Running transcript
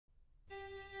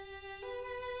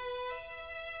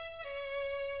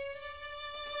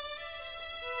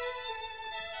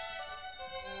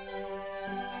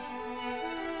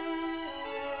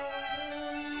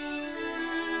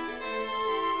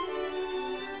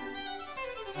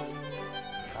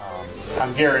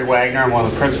I'm Gary Wagner. I'm one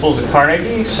of the principals at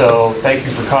Carnegie, so thank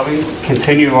you for coming.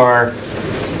 Continue our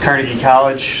Carnegie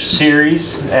College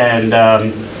series, and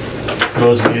for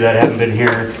those of you that haven't been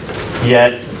here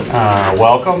yet,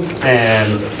 welcome.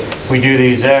 And we do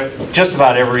these just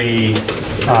about every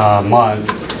month,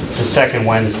 the second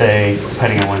Wednesday,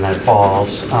 depending on when that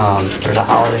falls. There's a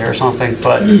holiday or something,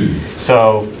 but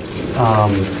so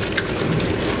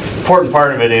important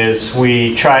part of it is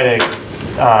we try to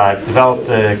develop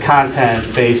the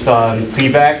content based on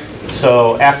feedback.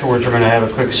 So afterwards we're going to have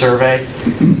a quick survey.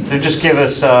 So just give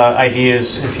us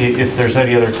ideas if there's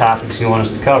any other topics you want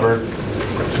us to cover.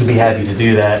 We'd be happy to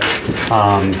do that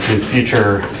in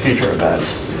future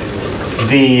events.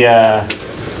 The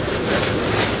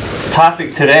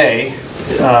topic today,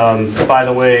 by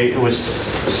the way, it was,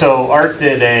 so Art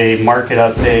did a market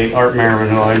update. Art Merriman,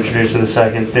 who I'll introduce in a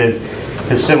second, did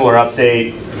a similar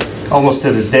update almost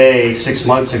to the day 6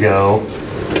 months ago,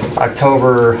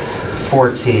 October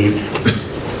 14th,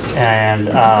 and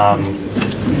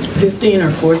 15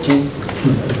 or 14?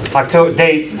 October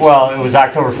date. Well, it was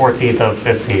October 14th of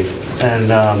 15, and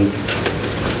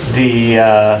the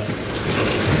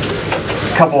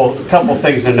couple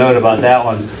things to note about that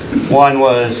one. One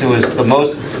was it was the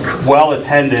most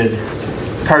well-attended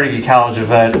Carnegie College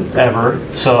event ever,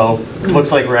 so it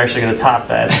looks like we're actually going to top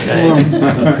that today.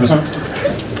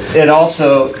 And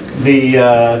also the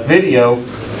video,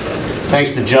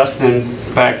 thanks to Justin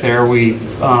back there, we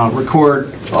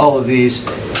record all of these,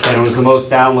 and it was the most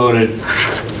downloaded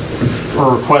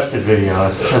or requested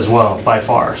video as well, by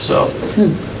far. So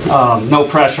no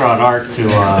pressure on Art to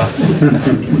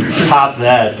top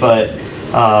that, but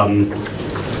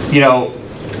you know,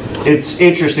 it's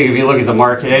interesting if you look at the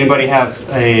market. Anybody have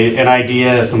an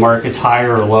idea if the market's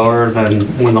higher or lower than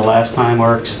when the last time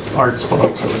Art spoke? So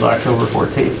it was October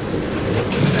 14th.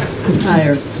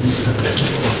 Higher.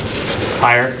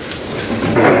 Higher?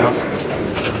 Anything else?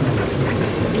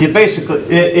 Yeah, basically,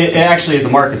 it actually, the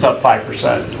market's up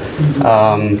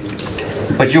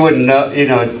 5%. But you wouldn't know, you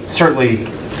know, it certainly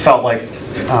felt like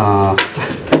a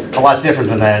lot different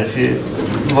than that. If you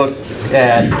look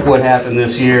at what happened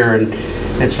this year, and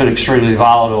it's been extremely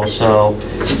volatile, so,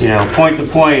 you know, point to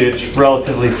point, it's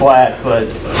relatively flat, but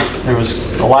there was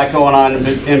a lot going on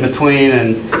in between,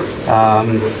 and I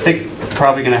think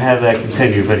probably going to have that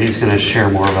continue, but he's going to share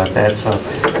more about that. So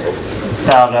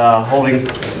without holding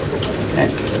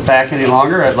back any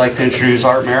longer, I'd like to introduce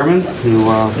Art Merriman, who...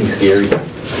 Thanks, Gary.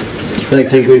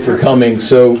 Thanks, everybody, for coming.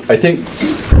 So I think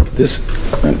this...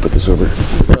 I'm going to put this over.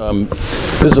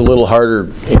 This is a little harder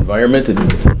environment to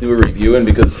do a review in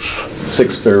because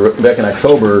back in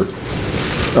October,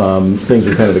 things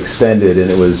were kind of extended,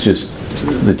 and it was just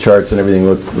the charts and everything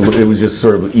it was just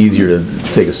sort of easier to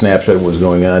take a snapshot of what was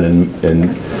going on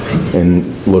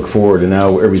and look forward. And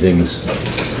now everything's,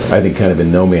 I think, kind of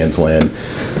in no man's land.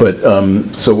 But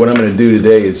so what I'm going to do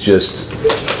today is just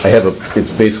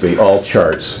it's basically all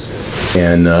charts.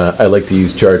 And I like to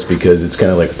use charts because it's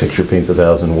kind of like a picture paints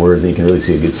 1,000 words, and you can really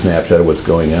see a good snapshot of what's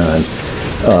going on.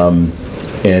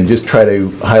 And just try to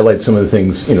highlight some of the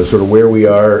things, you know, sort of where we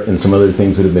are and some other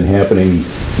things that have been happening,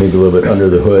 maybe a little bit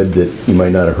under the hood that you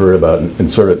might not have heard about,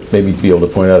 and sort of maybe be able to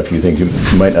point out a few things you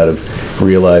might not have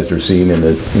realized or seen in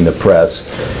the press.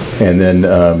 And then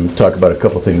talk about a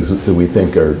couple things that we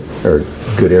think are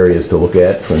good areas to look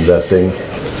at for investing.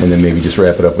 And then maybe just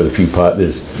wrap it up with a few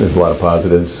there's a lot of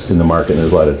positives in the market, and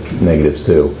there's a lot of negatives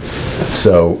too.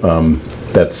 So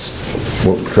that's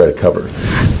what we'll try to cover.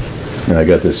 And I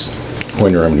got this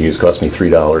pointer I'm going to use. Cost me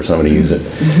 $3, so I'm going to use it.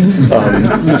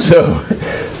 So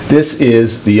this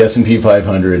is the S&P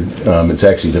 500. It's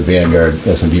actually the Vanguard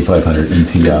S&P 500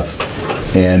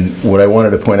 ETF. And what I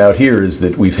wanted to point out here is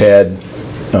that we've had,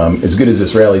 as good as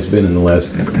this rally's been in the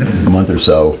last month or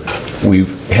so,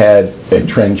 we've had a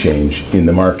trend change in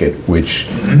the market, which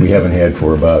we haven't had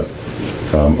for about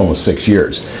almost 6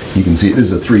 years. You can see,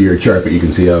 this is a 3-year chart, but you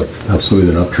can see how smooth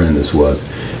an uptrend this was.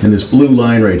 And this blue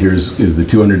line right here is the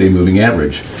 200-day moving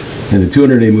average. And the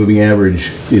 200-day moving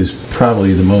average is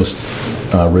probably the most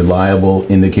reliable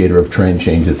indicator of trend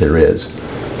change that there is.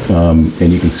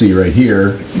 And you can see right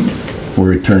here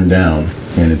where it turned down,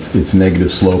 and it's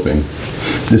negative sloping.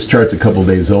 This chart's a couple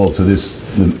days old, so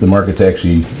the market's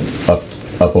actually up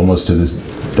almost to this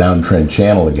downtrend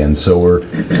channel again. So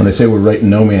when I say we're right in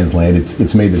no man's land,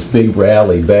 it's made this big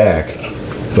rally back,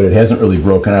 but it hasn't really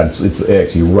broken out. It's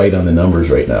actually right on the numbers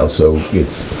right now. So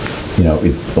it's, you know,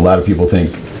 a lot of people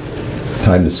think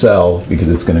time to sell because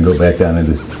it's going to go back down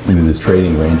into this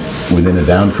trading range within a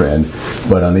downtrend.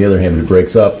 But on the other hand, if it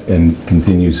breaks up and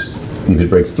continues, if it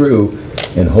breaks through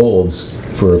and holds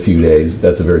for a few days,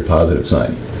 that's a very positive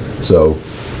sign. So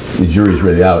the jury's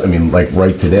really out. I mean, like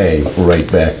right today, we're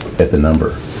right back at the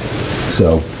number.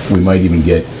 So we might even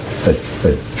get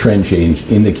a trend change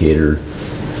indicator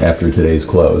after today's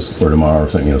close or tomorrow or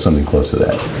something, you know, something close to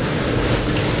that.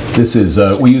 This is,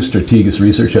 we use Strategas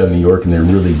Research out of New York, and they're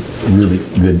really, really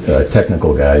good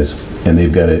technical guys, and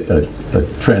they've got a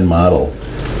trend model,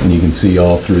 and you can see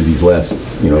all through these last,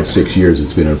 6 years,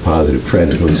 it's been a positive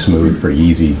trend. It's really smooth, pretty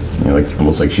easy, like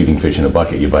almost like shooting fish in a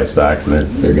bucket. You buy stocks and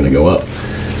they're going to go up.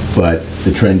 But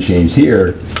the trend changed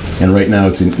here, and right now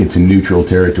it's in neutral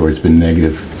territory. It's been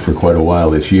negative for quite a while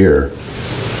this year,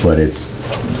 but it's,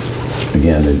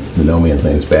 again, the no man's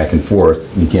land is back and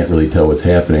forth. You can't really tell what's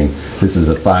happening. This is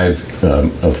a five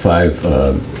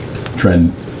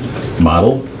trend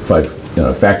model,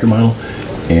 factor model,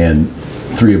 and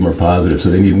 3 of them are positive. So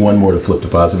they need one more to flip to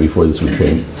positive before this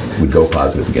would go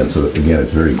positive again. So again,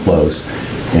 it's very close,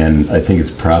 and I think it's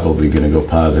probably going to go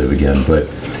positive again. But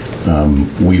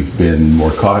we've been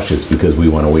more cautious because we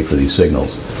want to wait for these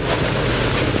signals.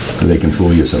 They can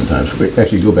fool you sometimes. Wait,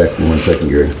 actually, go back for 1 second,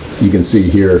 Gary. You can see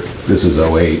here, this is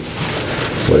 08,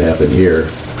 what happened here,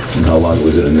 and how long it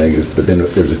was in a negative. But then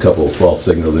there's a couple of false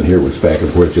signals in here, which back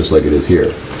and forth just like it is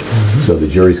here. So the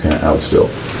jury's kind of out still.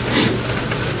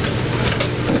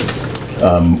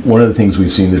 One of the things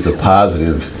we've seen that's a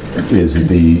positive is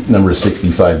the number of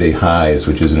 65-day highs,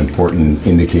 which is an important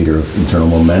indicator of internal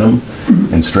momentum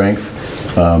and strength,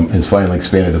 has finally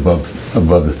expanded above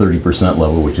the 30%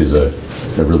 level, which is a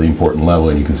really important level,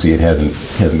 and you can see it hasn't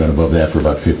gone above that for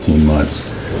about 15 months.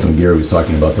 So when Gary was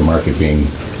talking about the market being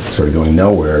sort of going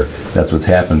nowhere, that's what's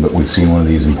happened, but we've seen one of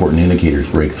these important indicators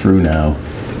break through now,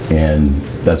 and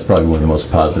that's probably one of the most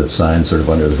positive signs sort of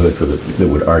under the hood that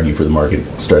would argue for the market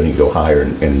starting to go higher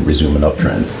and resume an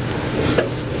uptrend.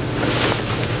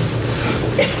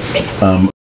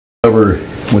 Cover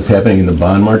what's happening in the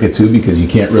bond market too, because you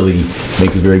can't really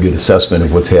make a very good assessment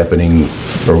of what's happening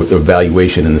or with the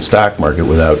valuation in the stock market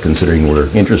without considering where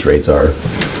interest rates are.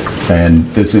 And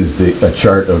this is a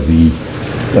chart of the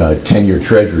 10-year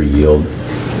Treasury yield.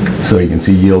 So you can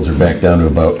see yields are back down to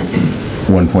about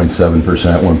 1.7%,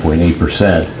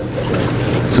 1.8%.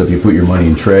 So if you put your money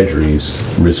in Treasuries,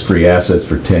 risk-free assets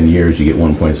for 10 years, you get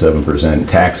 1.7%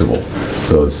 taxable.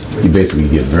 So you basically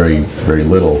get very, very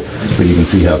little, but you can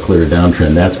see how clear a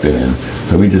downtrend that's been in.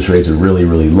 So interest rates are really,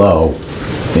 really low,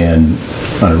 and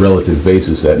on a relative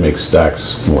basis, that makes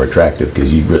stocks more attractive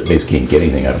because you basically can't get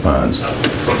anything out of bonds.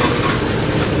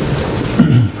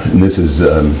 And this is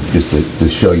just to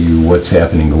show you what's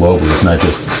happening globally. It's not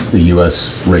just the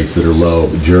U.S. rates that are low,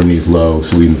 but Germany's low,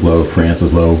 Sweden's low, France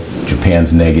is low,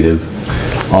 Japan's negative.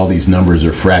 All these numbers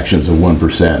are fractions of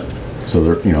 1%. So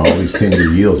they're, all these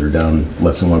 10-year yields are down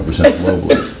less than 1%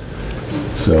 globally.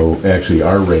 So actually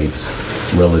our rates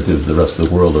relative to the rest of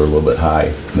the world are a little bit high.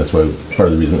 And that's why part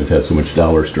of the reason we've had so much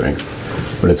dollar strength.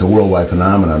 But it's a worldwide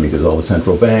phenomenon because all the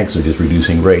central banks are just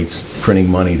reducing rates, printing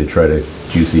money to try to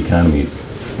juice the economy,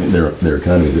 their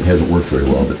economy that hasn't worked very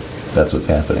well, but that's what's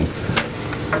happening.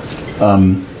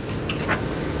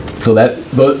 So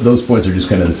those points are just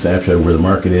kind of the snapshot of where the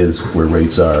market is, where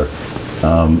rates are.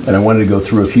 And I wanted to go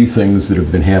through a few things that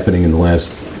have been happening in the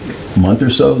last month or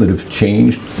so that have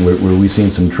changed, where we've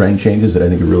seen some trend changes that I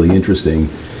think are really interesting.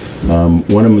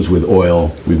 One of them is with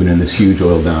oil. We've been in this huge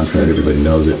oil downtrend. Everybody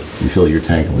knows it. You fill your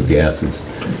tank with gas. It's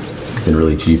been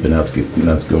really cheap, and now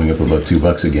it's going up about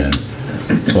 $2 again.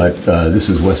 But this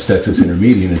is West Texas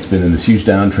Intermediate. It's been in this huge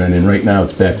downtrend, and right now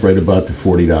it's back right about to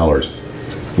 $40.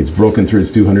 It's broken through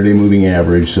its 200-day moving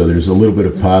average, so there's a little bit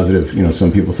of positive.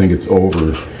 Some people think it's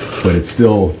over, but it's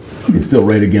still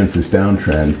right against this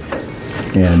downtrend,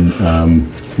 and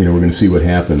we're going to see what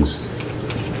happens.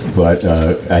 But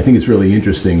I think it's really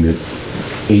interesting that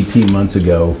 18 months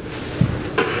ago,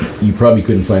 you probably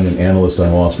couldn't find an analyst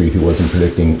on Wall Street who wasn't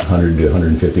predicting $100 to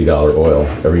 $150 oil.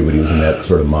 Everybody was in that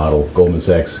sort of model. Goldman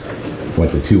Sachs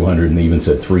went to 200, and they even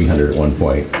said 300 at one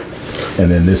point. And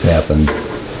then this happened,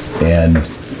 and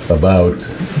about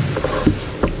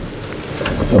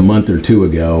a month or two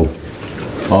ago,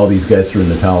 all these guys threw in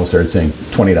the towel and started saying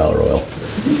 $20 oil.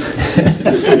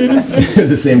 It was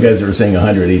the same guys that were saying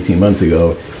 100 18 months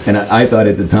ago. And I thought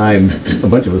at the time, a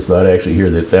bunch of us thought actually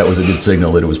here that was a good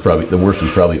signal that it was probably, the worst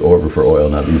was probably over for oil.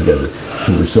 Now these guys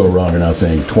who were so wrong are now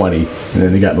saying 20. And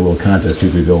then they got in a little contest who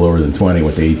could go lower than 20,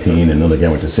 went to 18, and another guy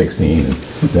went to 16, and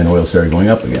then oil started going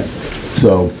up again.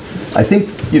 So I think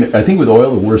with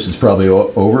oil, the worst is probably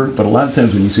over, but a lot of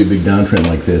times when you see a big downtrend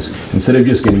like this, instead of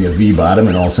just getting a V bottom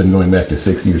and all of a sudden going back to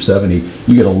 60 or 70,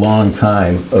 you get a long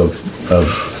time of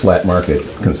flat market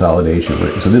consolidation.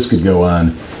 So this could go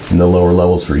on in the lower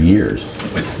levels for years.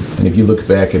 And if you look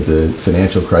back at the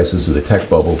financial crisis or the tech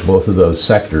bubble, both of those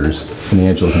sectors,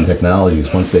 financials and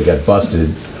technologies, once they got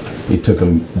busted, it took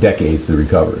them decades to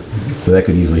recover. So that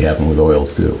could easily happen with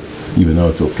oils too, even though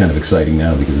it's kind of exciting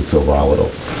now because it's so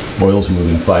volatile. Oil's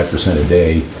moving 5% a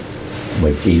day,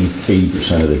 like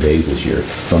 80% of the days this year.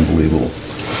 It's unbelievable.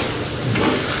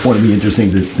 One of the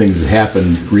interesting things that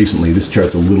happened recently, this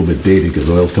chart's a little bit dated because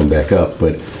oil's come back up,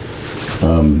 but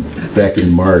back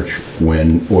in March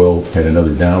when oil had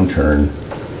another downturn,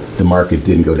 the market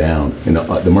didn't go down. And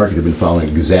the market had been following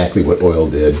exactly what oil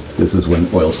did. This is when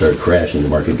oil started crashing. The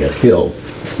market got killed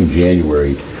in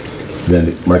January. Then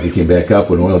the market came back up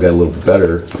when oil got a little bit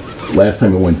better. Last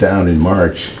time it went down in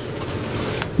March,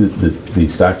 the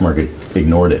stock market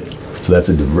ignored it. So that's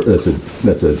a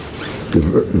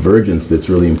divergence that's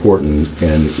really important,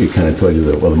 and it kind of tells you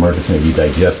that, well, the market's going to be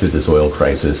digested this oil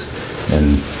crisis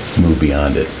and move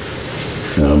beyond it.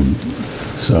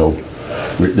 So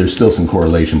there's still some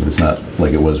correlation, but it's not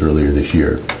like it was earlier this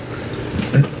year.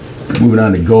 Moving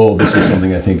on to gold, this is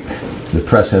something I think the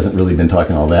press hasn't really been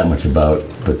talking all that much about,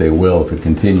 but they will if it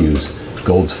continues.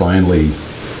 Gold's finally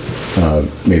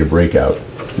made a breakout.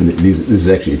 And this is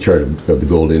actually a chart of the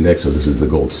gold index, so this is the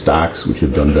gold stocks, which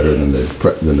have done better than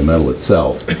the metal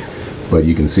itself. But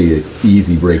you can see an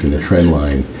easy break in the trend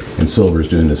line, and silver is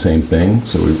doing the same thing.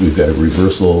 So we've got a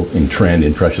reversal in trend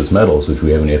in precious metals, which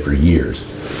we haven't had for years.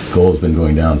 Gold's been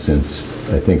going down since,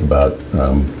 I think, about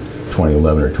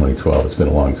 2011 or 2012. It's been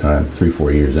a long time,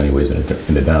 3-4 years anyways, in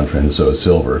a downtrend. So is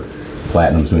silver.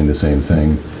 Platinum's doing the same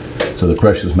thing. So the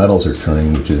precious metals are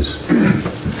turning, which is,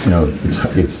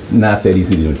 it's not that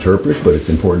easy to interpret, but it's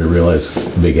important to realize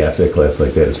a big asset class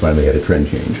like that has finally had a trend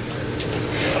change.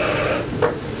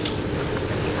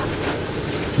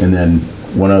 And then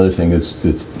one other thing that's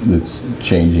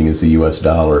changing is the U.S.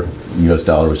 dollar. The U.S.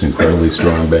 dollar was incredibly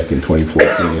strong back in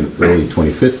 2014 and early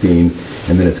 2015,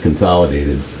 and then it's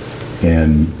consolidated,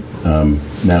 and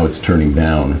now it's turning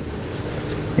down.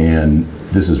 And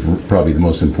this is probably the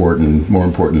most important, more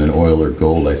important than oil or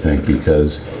gold, I think,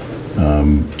 because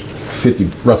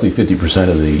roughly 50%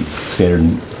 of the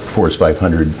Standard & Poor's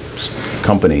 500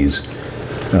 companies,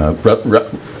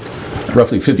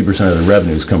 roughly 50% of the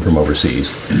revenues come from overseas.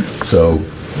 So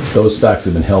those stocks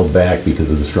have been held back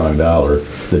because of the strong dollar.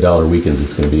 If the dollar weakens,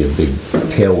 it's going to be a big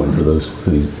tailwind for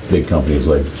these big companies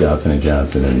like Johnson &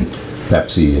 Johnson and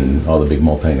Pepsi and all the big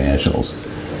multinationals.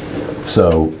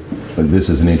 So this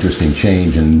is an interesting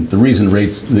change, and the reason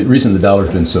the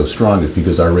dollar's been so strong is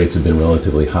because our rates have been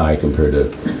relatively high compared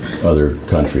to other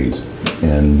countries,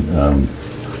 and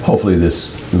hopefully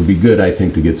it would be good, I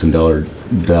think, to get some dollar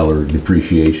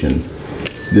depreciation.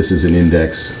 This is an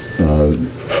index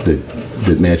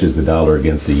that matches the dollar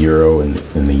against the euro and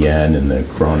the yen and the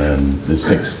krona, and the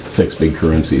six big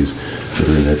currencies that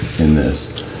are in this,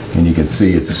 and you can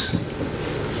see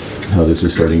how this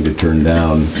is starting to turn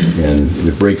down, and if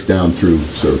it breaks down through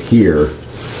sort of here,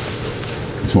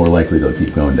 it's more likely they'll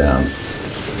keep going down.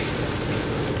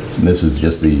 And this is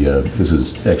just this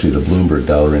is actually the Bloomberg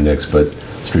dollar index, but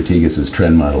Strategis's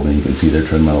trend model, and you can see their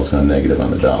trend model's gone negative on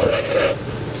the dollar.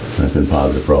 And it's been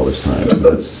positive for all this time, so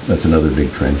that's another big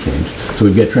trend change. So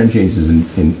we've got trend changes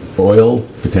in oil,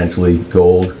 potentially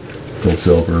gold,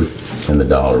 silver, and the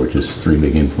dollar, which is three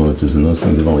big influences, and those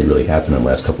things have only really happened in the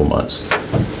last couple months.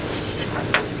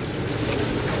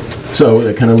 So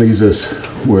that kind of leaves us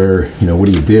where, what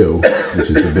do you do, which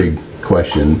is the big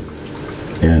question,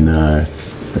 and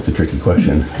that's a tricky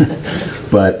question.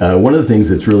 But one of the things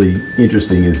that's really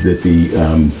interesting is that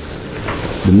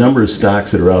the number of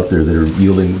stocks that are out there that are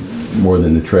yielding more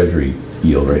than the Treasury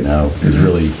yield right now is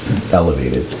really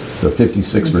elevated. So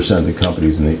 56% of the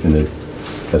companies in the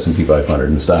S&P 500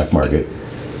 in the stock market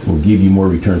will give you more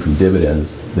return from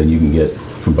dividends than you can get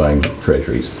from buying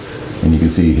Treasuries. And you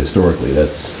can see historically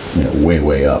that's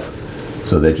way up.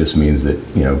 So that just means that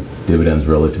dividends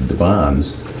relative to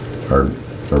bonds are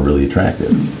really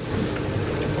attractive.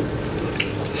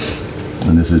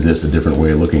 And this is just a different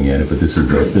way of looking at it, but this is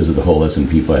the whole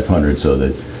S&P 500. So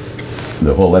that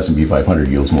the whole S&P 500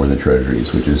 yields more than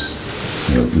Treasuries, which is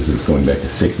this is going back to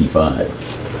 65.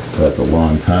 So that's a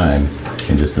long time.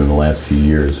 And just in the last few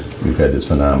years, we've had this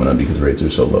phenomenon because rates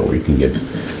are so low where you can get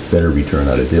better return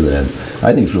out of dividends.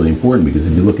 I think it's really important because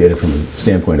if you look at it from the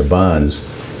standpoint of bonds,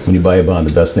 when you buy a bond,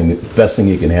 the best thing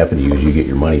that can happen to you is you get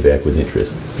your money back with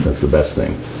interest. That's the best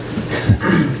thing.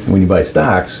 When you buy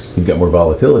stocks, you've got more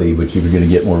volatility, but if you're going to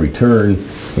get more return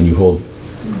and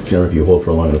generally if you hold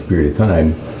for a long enough period of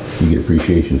time, you get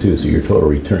appreciation too. So your total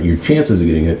return, your chances of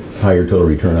getting a higher total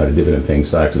return out of dividend-paying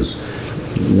stocks is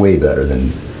way better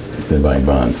than buying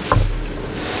bonds.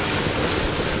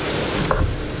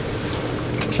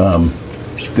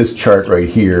 This chart right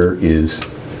here is,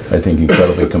 I think,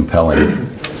 incredibly compelling.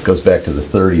 It goes back to the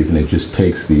 30s, and it just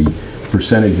takes the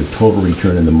percentage of total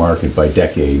return in the market by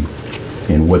decade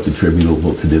and what's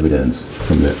attributable to dividends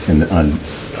from the, and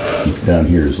down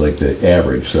here is like the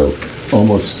average. So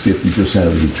almost 50%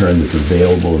 of the return that's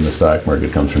available in the stock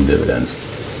market comes from dividends.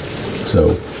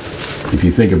 So if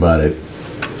you think about it,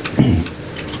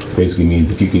 basically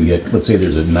means if you can get, let's say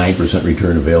there's a 9%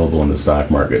 return available in the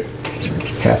stock market,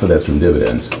 half of that's from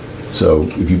dividends. So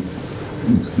if you,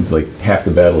 it's like half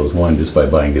the battle is won just by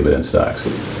buying dividend stocks.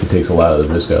 It takes a lot of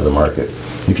the risk out of the market.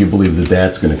 If you believe that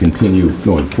that's going to continue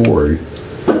going forward,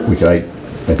 which I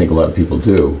think a lot of people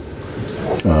do,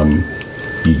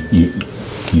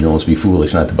 you'd almost be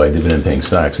foolish not to buy dividend-paying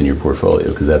stocks in your portfolio,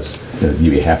 because that's going to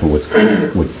give you half of what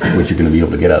you're going to be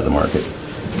able to get out of the market.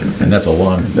 And that's a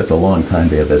long time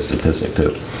to have that statistic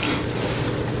too.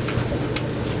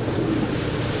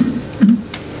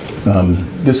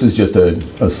 This is just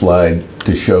a slide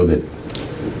to show that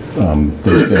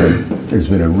there's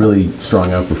been a really strong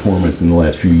outperformance in the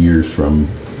last few years from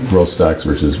growth stocks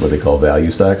versus what they call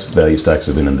value stocks. Value stocks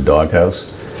have been in the doghouse,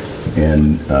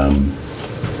 and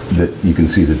that you can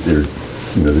see that there's,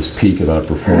 this peak of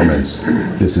outperformance.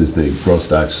 This is the growth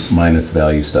stocks minus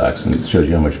value stocks, and it shows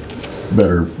you how much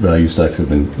better value stocks have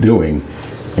been doing.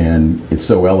 And it's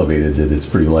so elevated that it's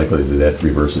pretty likely that that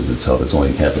reverses itself. It's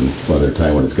only happened one other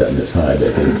time when it's gotten this high,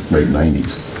 back in the late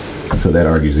 90s. So that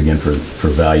argues again for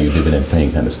value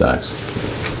dividend-paying kind of stocks.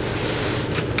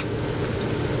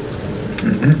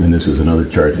 And this is another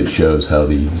chart that shows how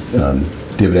the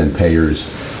dividend payers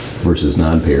versus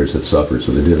non-payers have suffered.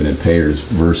 So the dividend payers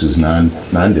versus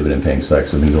non-dividend paying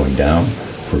stocks have been going down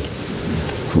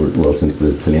well, since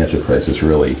the financial crisis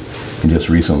really. And just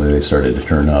recently they started to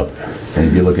turn up. And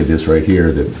if you look at this right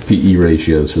here, the PE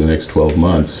ratios for the next 12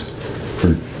 months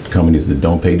for companies that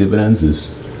don't pay dividends is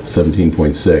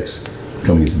 17.6.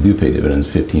 Companies that do pay dividends,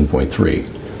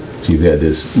 15.3. So you've had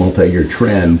this multi-year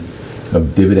trend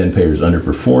of dividend payers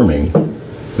underperforming,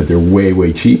 but they're way,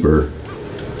 way cheaper.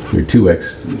 They're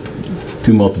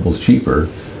 2 multiples cheaper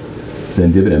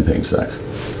than dividend paying stocks.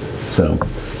 So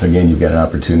again, you've got an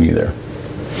opportunity there.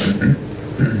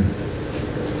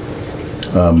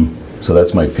 So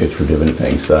that's my pitch for dividend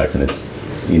paying stocks, and it's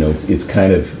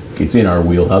in our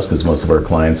wheelhouse because most of our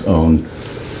clients own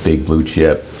big blue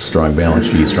chip, strong balance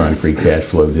sheet, strong free cash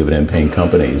flow, dividend paying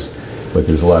companies. But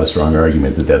there's a lot of strong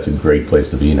argument that that's a great place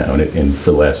to be now, and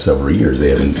for the last several years they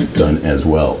haven't done as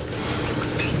well.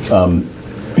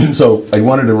 So I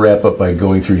wanted to wrap up by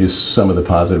going through just some of the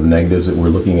positive and negatives that we're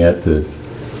looking at to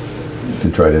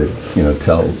try to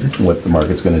tell what the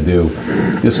market's going to do.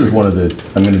 This is one of the,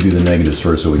 I'm going to do the negatives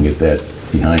first so we can get that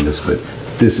behind us, but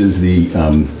this is the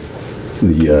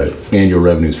annual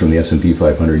revenues from the S&P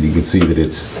 500. You can see that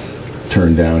it's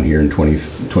turned down here in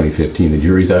 2015. The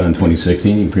jury's out in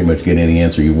 2016. You can pretty much get any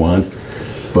answer you want,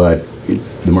 but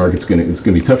it's going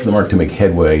to be tough for the market to make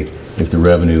headway if the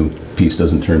revenue piece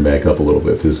doesn't turn back up a little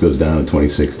bit. If this goes down in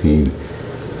 2016,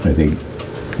 I think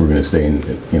we're going to stay in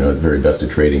at very best of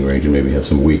trading range and maybe have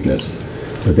some weakness.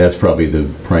 But that's probably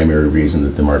the primary reason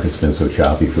that the market's been so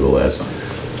choppy for the last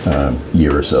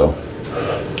year or so.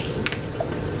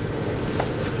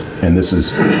 And this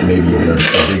is maybe even a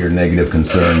bigger negative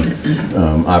concern.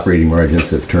 Operating margins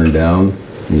have turned down.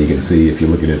 And you can see if you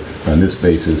look at it on this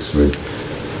basis with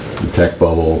the tech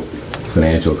bubble,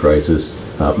 financial crisis,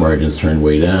 op margins turned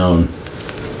way down.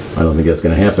 I don't think that's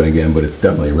going to happen again, but it's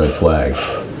definitely a red flag.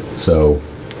 So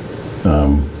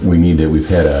we've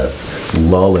had a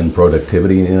lull in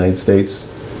productivity in the United States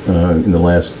in the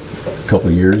last couple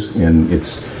of years, and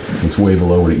it's way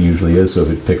below what it usually is. So if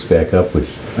it picks back up, which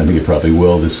I think it probably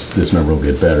will, this number will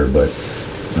get better, but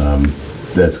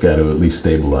that's got to at least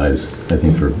stabilize, I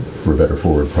think, for better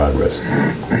forward progress.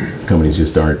 Companies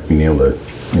just aren't being able to,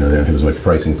 they don't have as much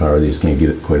pricing power. They just can't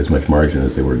get quite as much margin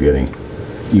as they were getting,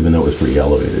 even though it was pretty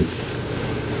elevated.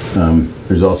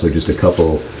 There's also just a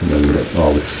couple,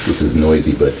 all this is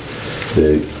noisy, but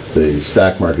the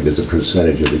stock market as a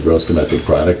percentage of the gross domestic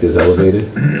product is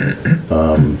elevated.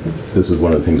 This is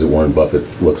one of the things that Warren Buffett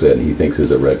looks at and he thinks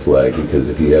is a red flag, because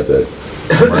if you have the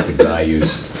market values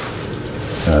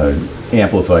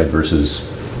amplified versus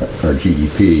our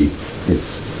GDP,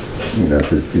 it's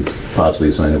possibly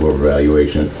a sign of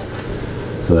overvaluation.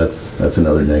 So that's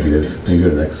another negative. You can go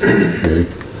to the next, Gary.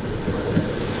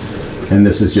 And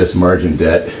this is just margin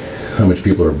debt, how much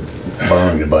people are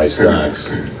borrowing to buy stocks.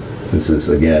 This is,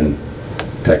 again,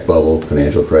 tech bubble,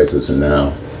 financial crisis, and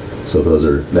now. So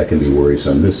that can be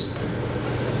worrisome.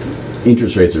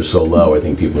 Interest rates are so low, I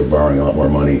think people are borrowing a lot more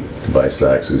money to buy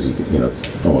stocks, because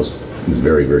it's almost is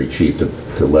very, very cheap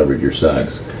to leverage your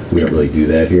stocks. We don't really do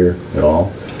that here at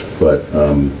all, but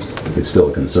it's still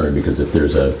a concern because if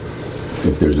there's a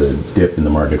dip in the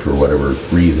market for whatever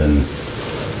reason,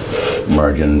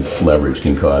 margin leverage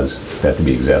can cause that to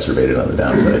be exacerbated on the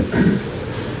downside.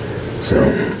 So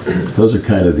those are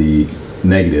kind of the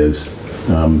negatives.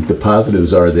 The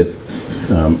positives are that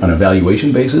on a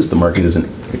valuation basis, the market isn't,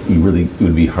 it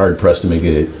would be hard pressed to make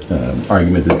an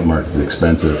argument that the market is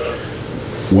expensive.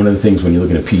 One of the things when you're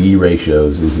looking at PE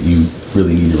ratios is that you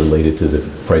really need to relate it to the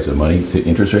price of money, to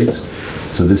interest rates.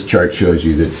 So this chart shows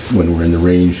you that when we're in the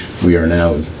range we are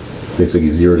now, basically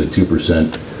 0 to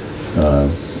 2%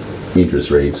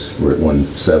 interest rates, we're at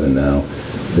 1.7 now.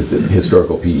 The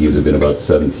historical PEs have been about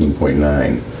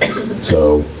 17.9.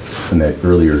 So in that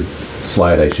earlier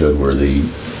slide I showed where the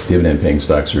dividend-paying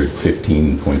stocks are at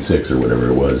 15.6 or whatever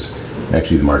it was,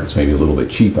 actually the market's maybe a little bit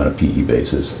cheap on a PE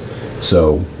basis.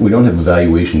 So we don't have a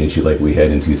valuation issue like we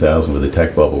had in 2000 with the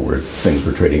tech bubble where things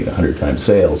were trading at 100 times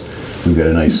sales. We've got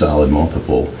a nice solid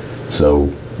multiple.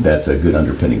 So that's a good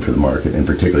underpinning for the market, and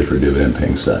particularly for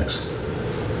dividend-paying stocks.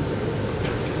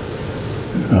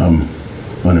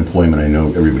 Unemployment, I know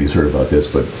everybody's heard about this,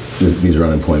 but these are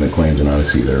unemployment claims, and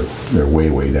obviously they're way,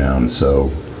 way down.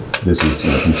 So this is,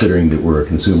 considering that we're a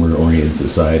consumer-oriented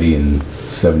society and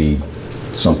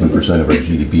 70-something% of our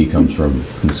GDP comes from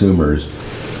consumers,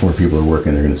 more people are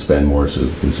working, they're going to spend more, so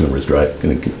consumers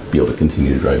going to be able to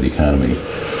continue to drive the economy.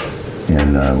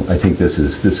 And I think this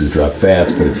has dropped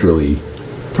fast, but it's really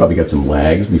probably got some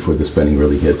lags before the spending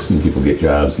really hits when people get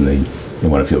jobs and they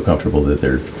want to feel comfortable that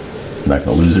they're not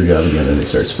going to lose their job again, and they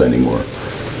start spending more.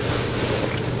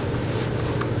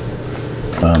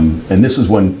 And this is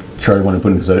one chart I want to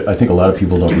put in because I think a lot of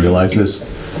people don't realize this.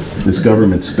 This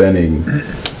government spending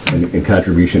and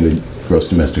contribution to gross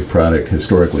domestic product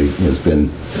historically has been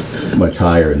much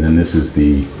higher, and then this is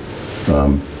the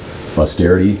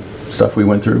austerity stuff we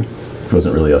went through. It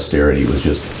wasn't really austerity, it was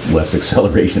just less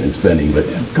acceleration in spending, but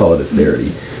call it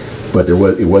austerity. But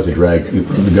it was a drag.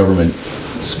 The government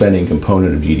spending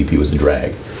component of GDP was a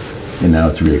drag, and now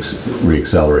it's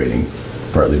reaccelerating,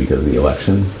 partly because of the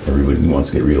election. Everybody wants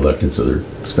to get reelected, so they're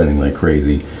spending like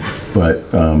crazy. But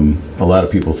a lot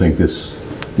of people think this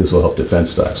will help defense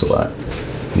stocks a lot,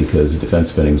 because defense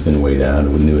spending's been way down,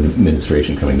 and with new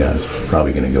administration coming down, it's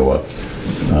probably going to go up.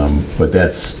 But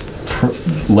that's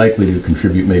likely to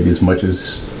contribute maybe as much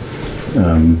as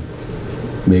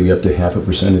maybe up to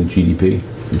 0.5% in GDP,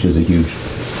 which is a huge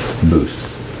boost.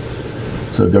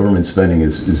 So government spending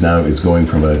is now going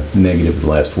from a negative the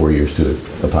last 4 years to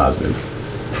a positive,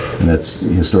 and that's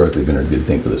historically been a good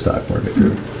thing for the stock market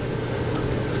too.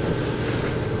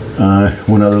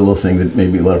 One other little thing that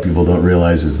maybe a lot of people don't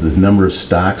realize is the number of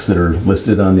stocks that are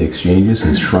listed on the exchanges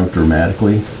has shrunk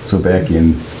dramatically. So back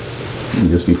in,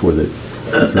 just before the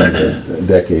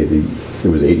decade,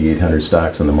 there was 8,800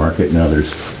 stocks on the market. Now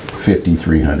there's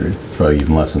 5,300, probably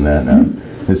even less than that now.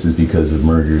 This is because of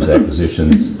mergers,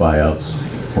 acquisitions, buyouts,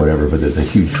 whatever, but there's a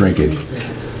huge shrinkage.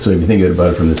 So if you think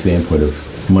about it from the standpoint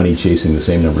of money chasing the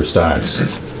same number of stocks,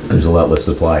 there's a lot less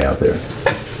supply out there.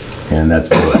 And that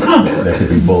could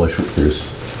be bullish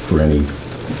for any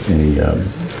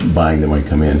buying that might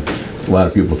come in. A lot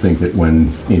of people think that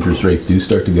when interest rates do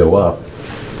start to go up,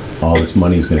 all this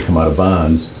money is going to come out of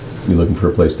bonds. You're looking for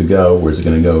a place to go. Where's it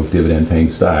going to go?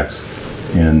 Dividend-paying stocks.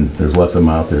 And there's less of them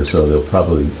out there, so they'll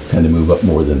probably tend to move up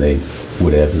more than they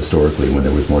would have historically when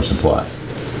there was more supply.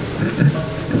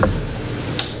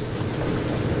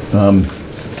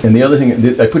 And the other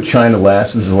thing, I put China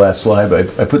last. This is the last slide,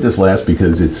 but I put this last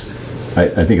because it's,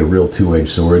 I think, a real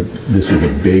two-edged sword. This was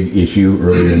a big issue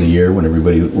earlier in the year when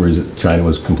China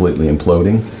was completely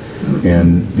imploding.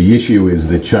 And the issue is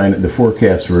that China, the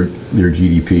forecast for their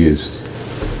GDP is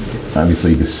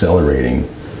obviously decelerating,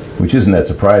 which isn't that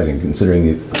surprising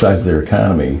considering the size of their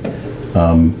economy.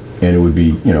 And it would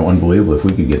be, unbelievable if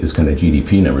we could get this kind of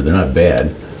GDP number. They're not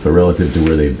bad, but relative to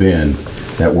where they've been,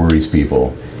 that worries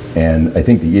people. And I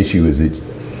think the issue is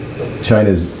that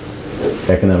China's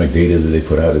economic data that they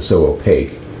put out is so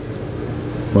opaque.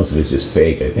 Most of it's just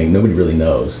fake, I think. Nobody really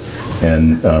knows.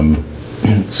 And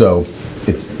so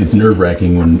it's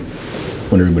nerve-wracking when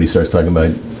everybody starts talking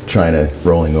about China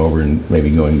rolling over and maybe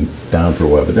going down for a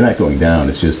while. But they're not going down.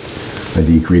 It's just a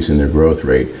decrease in their growth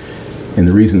rate. And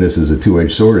the reason this is a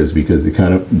two-edged sword is because the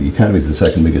economy is the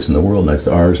second biggest in the world next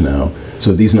to ours now.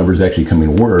 So if these numbers actually come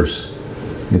in worse,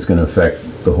 it's going to affect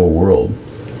the whole world.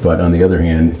 But on the other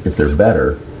hand, if they're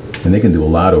better, and they can do a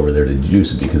lot over there to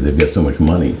deduce it because they've got so much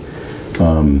money,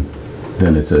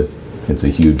 then it's a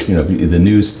huge, the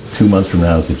news 2 months from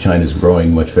now is that China's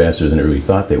growing much faster than everybody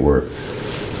thought they were.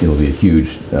 it'll be a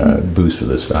huge boost for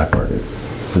the stock market,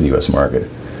 for the U.S. market.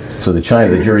 So the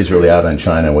jury's really out on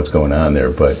China and what's going on there,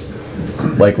 but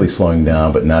likely slowing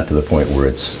down, but not to the point where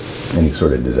it's any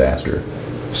sort of disaster.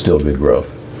 Still good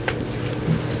growth.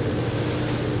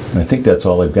 And I think that's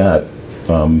all I've got.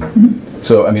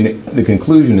 So, I mean, the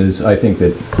conclusion is, I think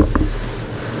that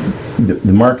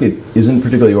the market isn't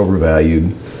particularly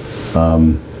overvalued.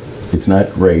 It's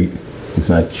not great. It's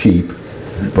not cheap.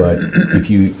 But if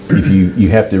you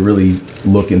have to really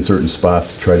look in certain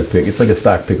spots to try to pick, it's like a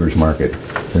stock picker's market.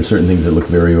 There's certain things that look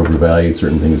very overvalued,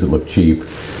 certain things that look cheap.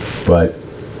 But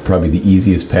probably the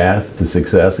easiest path to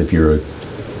success, if you're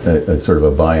a sort of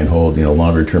a buy and hold,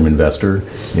 longer term investor,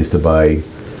 is to buy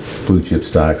blue chip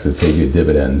stocks that pay good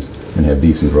dividends and have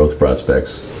decent growth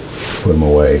prospects, put them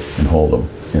away and hold them,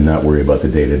 and not worry about the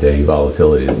day-to-day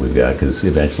volatility that we've got, because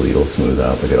eventually it'll smooth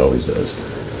out like it always does.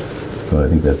 So I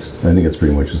think that's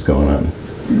pretty much what's going on.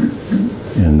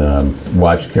 And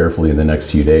watch carefully in the next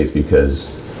few days, because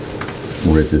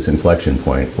we're at this inflection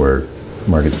point where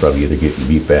markets probably either get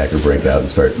beat back or break out and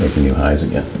start making new highs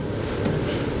again.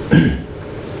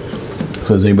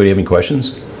 So does anybody have any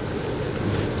questions?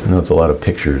 I know it's a lot of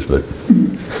pictures, but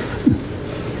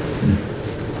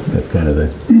that's kind of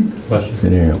the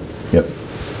scenario. Yep.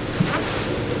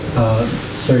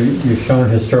 So you've shown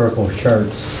historical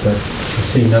charts, but you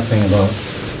see nothing about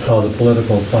how the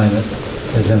political climate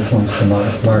has influenced the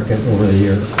market over the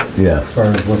years. Yeah. As far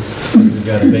as we've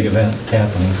got a big event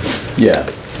happening. Yeah.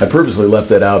 I purposely left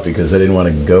that out because I didn't want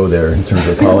to go there in terms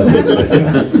of politics,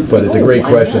 but it's a great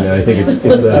question, and I think it's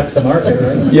affects the market,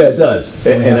 right? Yeah, it does,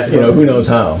 and who knows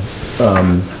how.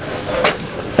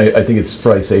 I think it's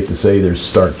probably safe to say there's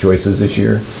stark choices this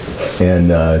year,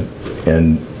 and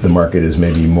the market is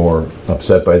maybe more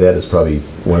upset by that. It's probably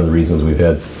one of the reasons we've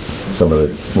had some of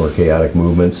the more chaotic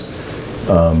movements.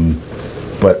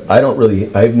 But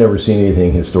I've never seen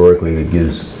anything historically that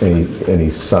gives any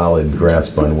solid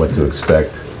grasp on what to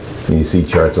expect. And you see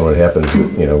charts on what happens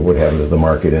to the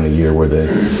market in a year where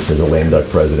there's a lame duck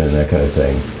president and that kind of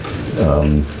thing.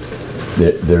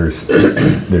 There's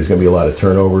going to be a lot of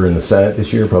turnover in the Senate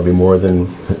this year, probably more than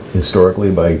historically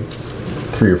by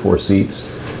 3 or 4 seats.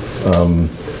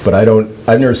 But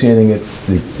I've never seen anything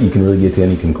that you can really get to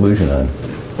any conclusion on,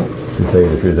 to tell you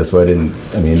the truth. That's why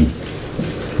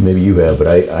maybe you have, but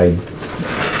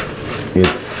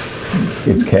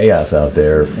it's chaos out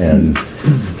there, and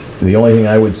the only thing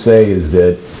I would say is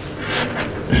that,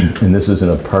 and this isn't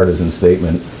a partisan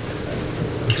statement,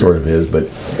 sort of is, but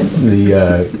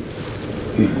the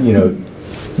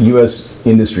U.S.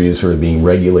 industry is sort of being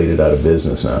regulated out of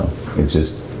business now. It's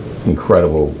just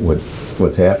incredible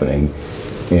what's happening,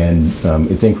 and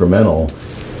it's incremental,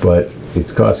 but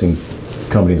it's costing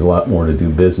companies a lot more to do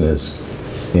business.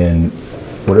 And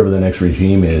whatever the next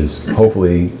regime is,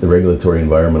 hopefully the regulatory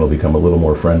environment will become a little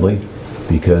more friendly,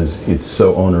 because it's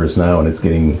so onerous now and it's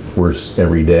getting worse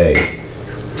every day.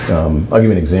 I'll give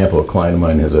you an example. A client of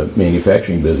mine has a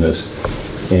manufacturing business,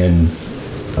 and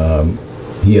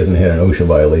he hasn't had an OSHA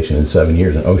violation in 7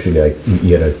 years. An OSHA guy,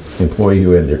 he had an employee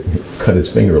who had cut his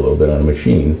finger a little bit on a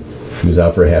machine. He was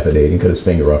out for half a day, he didn't cut his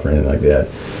finger off or anything like that.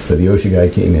 But the OSHA guy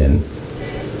came in,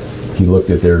 he looked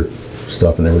at their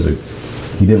stuff, and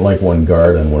he didn't like one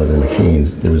guard on one of their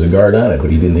machines. There was a guard on it, but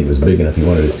he didn't think it was big enough. He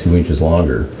wanted it 2 inches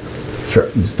longer.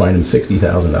 Fined him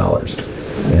 $60,000.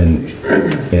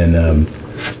 And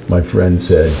my friend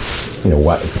said,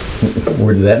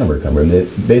 where did that number come from?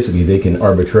 Basically, they can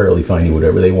arbitrarily fine you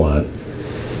whatever they want.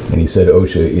 And he said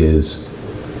OSHA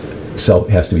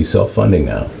has to be self-funding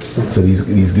now. So these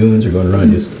goons are going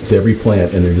around just to every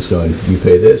plant, and they're just going, you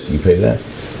pay this, you pay that.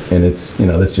 And it's,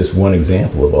 that's just one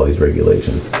example of all these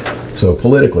regulations. So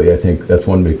politically, I think that's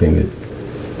one big thing that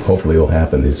hopefully will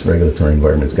happen. This regulatory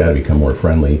environment's got to become more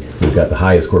friendly. We've got the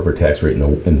highest corporate tax rate in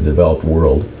the developed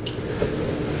world.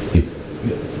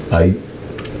 I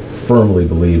firmly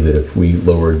believe that if we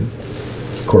lowered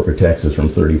corporate taxes from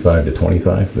 35 to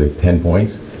 25, like 10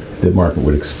 points, the market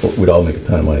would all make a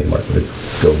ton of money. The market would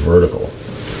go vertical.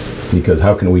 Because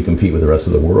how can we compete with the rest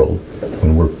of the world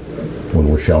when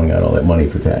we're shelling out all that money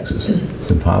for taxes?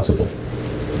 It's impossible.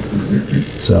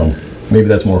 So maybe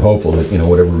that's more hopeful that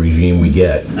whatever regime we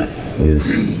get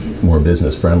is more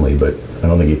business friendly, but I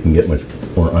don't think it can get much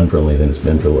more unfriendly than it's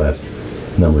been for the last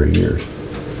number of years.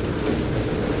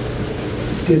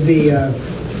 Did the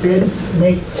Fed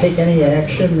take any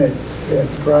action that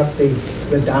brought the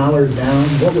dollar down?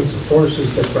 What was the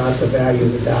forces that brought the value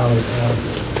of the dollar down?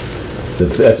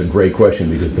 That's a great question,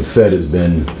 because the Fed has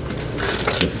been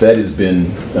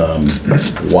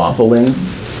waffling,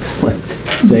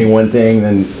 saying one thing,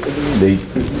 then they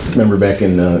remember back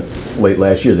in late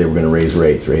last year they were going to raise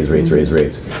rates, raise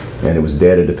rates, and it was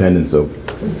data dependent, so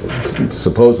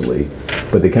supposedly,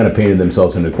 but they kind of painted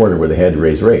themselves in a corner where they had to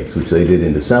raise rates, which they did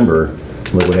in December.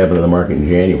 Look what happened to the market in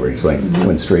January. It's like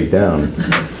went straight down,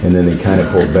 and then they kind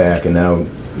of pulled back, and now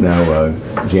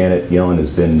Janet Yellen has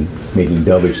been making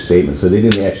dovish statements. So they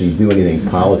didn't actually do anything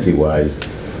policy-wise.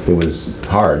 It was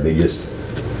hard. They just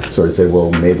sort of said,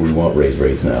 well, maybe we won't raise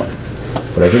rates now.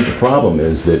 But I think the problem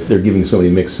is that they're giving so many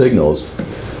mixed signals.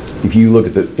 If you look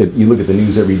at the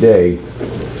news every day,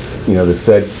 you know, the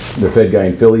Fed guy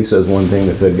in Philly says one thing,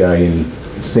 the Fed guy in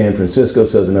San Francisco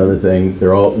says another thing.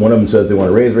 One of them says they want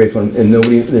to raise rates, and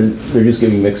they're just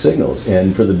giving mixed signals.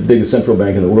 And for the biggest central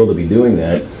bank in the world to be doing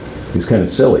that is kind of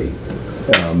silly.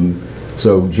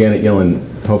 So Janet Yellen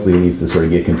hopefully needs to sort of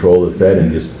get control of the Fed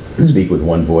and just speak with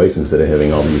one voice instead of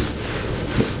having all these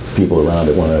people around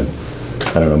that want to,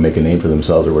 I don't know, make a name for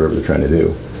themselves or whatever they're trying to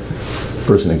do. The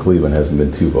person in Cleveland hasn't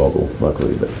been too vocal,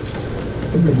 luckily, but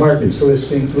The market's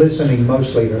listening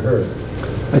mostly to her.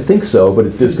 I think so, but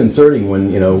it's disconcerting when,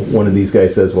 you know, one of these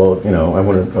guys says, well, you know, I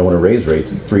want to raise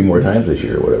rates 3 more times this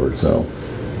year or whatever. So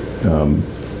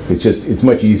it's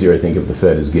much easier, I think, if the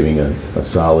Fed is giving a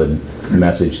solid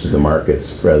message to the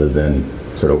markets rather than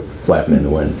sort of flapping in the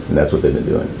wind, and that's what they've been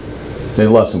doing. They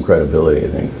lost some credibility, I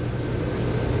think.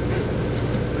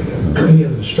 You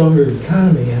have a stronger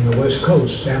economy on the West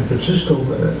Coast. San Francisco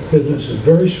business is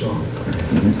very strong.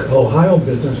 Ohio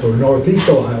business, or Northeast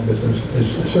Ohio business,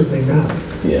 is certainly not.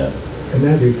 Yeah. And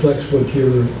that reflects what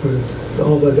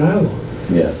all the dialogue.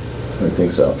 Yeah, I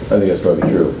think so. I think that's probably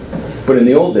true. But in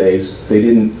the old days, they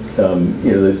didn't,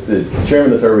 you know, the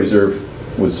chairman of the Federal Reserve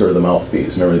was sort of the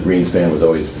mouthpiece. Remember, the Greenspan was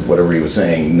always, whatever he was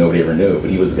saying, nobody ever knew, but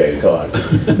he was the guy who talked.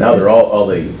 Now they're all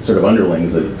the sort of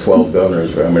underlings, the 12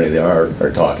 governors, or how many they are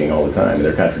talking all the time, and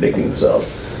they're contradicting themselves.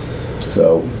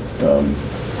 So,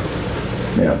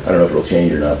 yeah, I don't know if it'll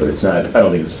change or not, but it's not, I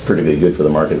don't think it's particularly good for the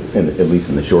market, at least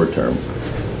in the short term.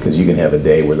 Because you can have a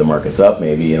day where the market's up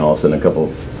maybe, and all of a sudden a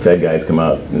couple Fed guys come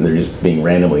out, and they're just being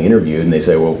randomly interviewed, and they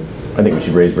say, well, I think we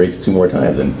should raise rates 2 more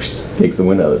times, and takes the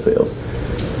wind out of the sails.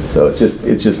 So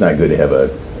it's just not good to have a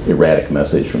erratic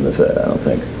message from the Fed, I don't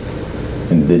think.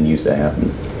 And it didn't used to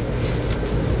happen.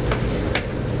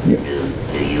 Yeah.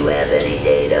 Do you have any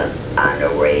data on the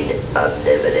rate of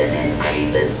dividend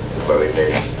increases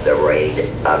versus the rate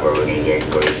of earning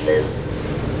increases?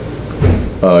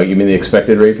 You mean the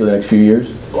expected rate for the next few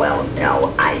years? Well,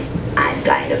 no, I'm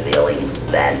kind of feeling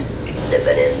that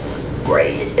dividend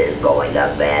rate is going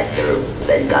up faster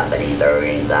than companies'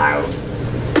 earnings are.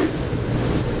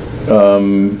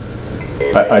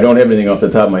 I don't have anything off the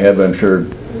top of my head, but I'm sure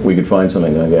we could find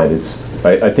something like that.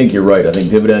 I think you're right. I think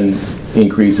dividend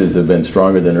increases have been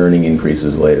stronger than earning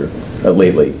increases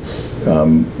lately.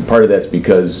 Part of that's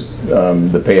because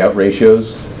the payout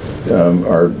ratios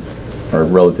are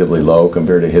relatively low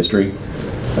compared to history.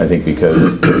 I think because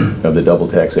of the double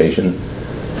taxation.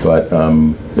 But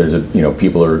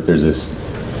there's this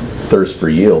thirst for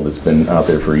yield that's been out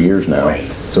there for years now.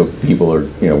 Right. So people are,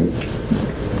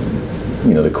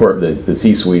 the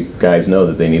C-suite guys know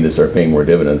that they need to start paying more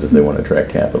dividends if they want to attract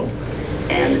capital.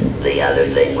 And the other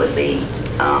thing would be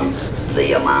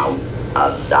the amount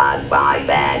of stock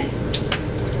buybacks,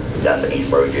 companies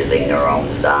purchasing their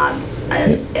own stock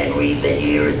in recent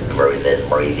years versus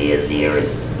previous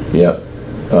years. Yeah,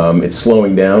 it's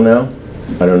slowing down now.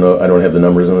 I don't know, I don't have the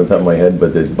numbers on the top of my head,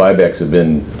 but the buybacks have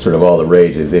been sort of all the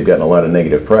rage. They've gotten a lot of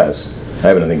negative press. I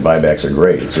happen to think buybacks are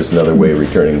great. It's just another way of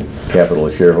returning capital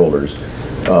to shareholders.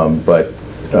 But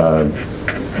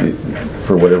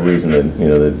for whatever reason,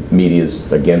 the media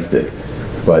is against it.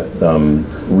 But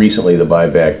recently, the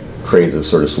buyback craze has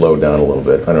sort of slowed down a little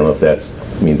bit. I don't know if that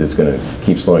means it's going to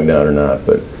keep slowing down or not,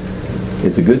 but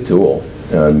it's a good tool.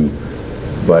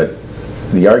 But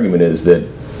the argument is that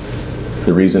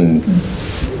the reason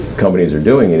companies are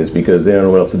doing it is because they don't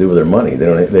know what else to do with their money.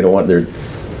 They don't want the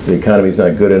economy's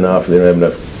not good enough. They don't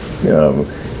have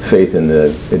enough faith in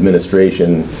the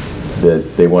administration that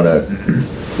they want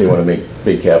to make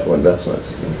big capital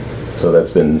investments. So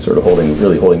that's been sort of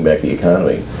really holding back the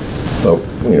economy. But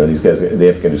these guys, they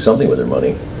have to do something with their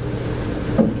money.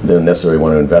 They don't necessarily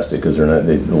want to invest it because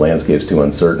the landscape's too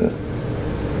uncertain.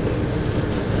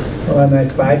 Well, on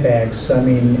that buybacks, I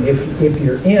mean, if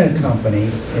you're in a company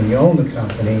and you own the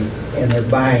company and they're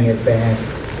buying it back,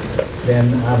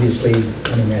 then obviously,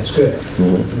 I mean, that's good.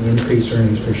 Mm-hmm. You increase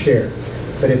earnings per share.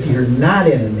 But if you're not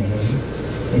in a name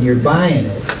and you're buying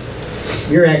it,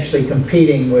 you're actually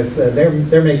competing with,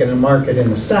 they're making a market in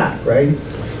the stock, right?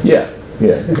 Yeah.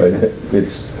 But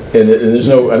there's I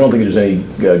don't think there's any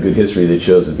good history that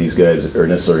shows that these guys are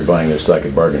necessarily buying their stock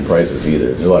at bargain prices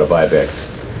either. There's a lot of buybacks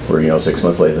where, you know, 6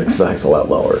 months later, the stock's a lot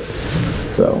lower.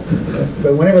 So,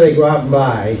 But whenever they go out and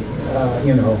buy,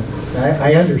 you know,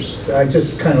 I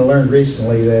just kind of learned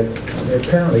recently that they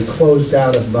apparently closed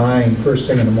out of buying first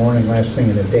thing in the morning, last thing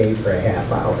in the day for a half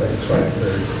hour. That's what I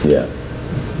heard. yeah.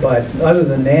 But other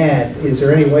than that, is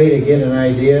there any way to get an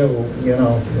idea, you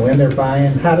know, when they're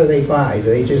buying? How do they buy? Do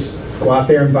they just go out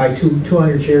there and buy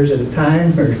 200 shares at a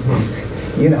time, or,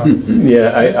 you know?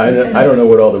 Yeah, I don't know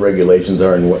what all the regulations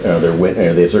are, and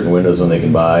they have certain windows when they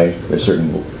can buy. There's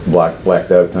certain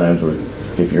blacked out times where,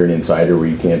 if you're an insider, where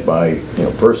you can't buy, you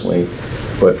know, personally.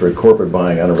 But for corporate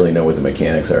buying, I don't really know what the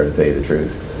mechanics are, to tell you the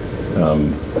truth.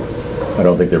 I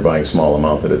don't think they're buying small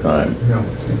amounts at a time. No.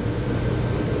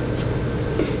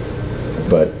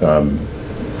 But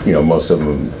you know, most of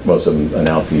them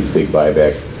announce these big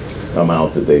buyback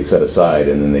amounts that they set aside,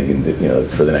 and then they can, you know,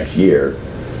 for the next year,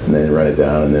 and then run it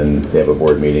down, and then they have a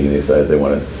board meeting and they decide they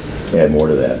want to add more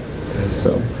to that.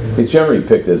 So it's generally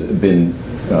been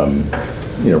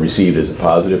you know, received as a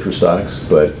positive for stocks,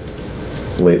 but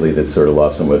lately that's sort of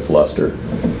lost some of its luster.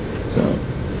 So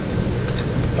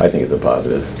I think it's a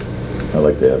positive. I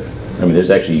like to have. I mean,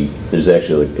 there's actually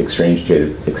exchange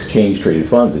traded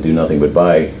funds that do nothing but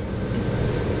buy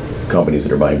companies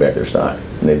that are buying back their stock,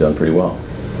 and they've done pretty well.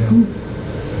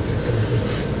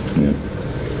 Yeah.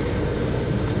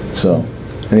 So,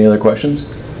 any other questions?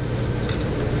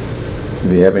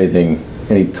 If you have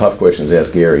any tough questions,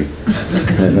 ask Gary.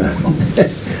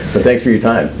 But thanks for your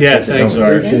time. Yeah, thanks,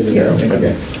 Art.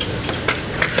 Okay.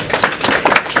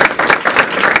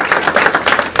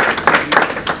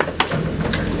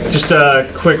 Just a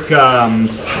quick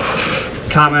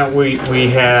comment. We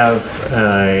have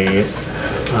a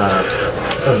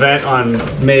event on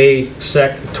May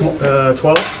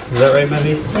 12th. Is that right,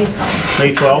 Mandy?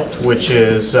 May 12th, which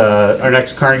is our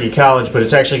next Carnegie College, but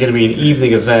it's actually going to be an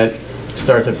evening event.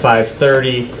 Starts at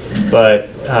 5:30, but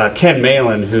Ken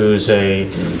Malin, who's a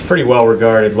pretty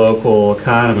well-regarded local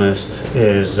economist,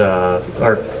 is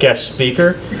our guest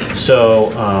speaker.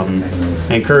 So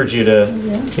I encourage you to,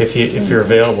 if you're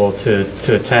available,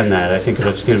 to attend that. I think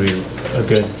it's going to be a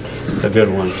good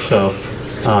one. So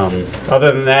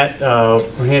other than that,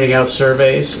 we're handing out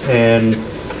surveys, and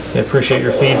I appreciate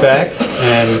your feedback,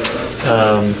 and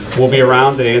we'll be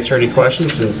around to answer any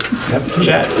questions and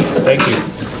chat. Thank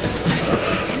you.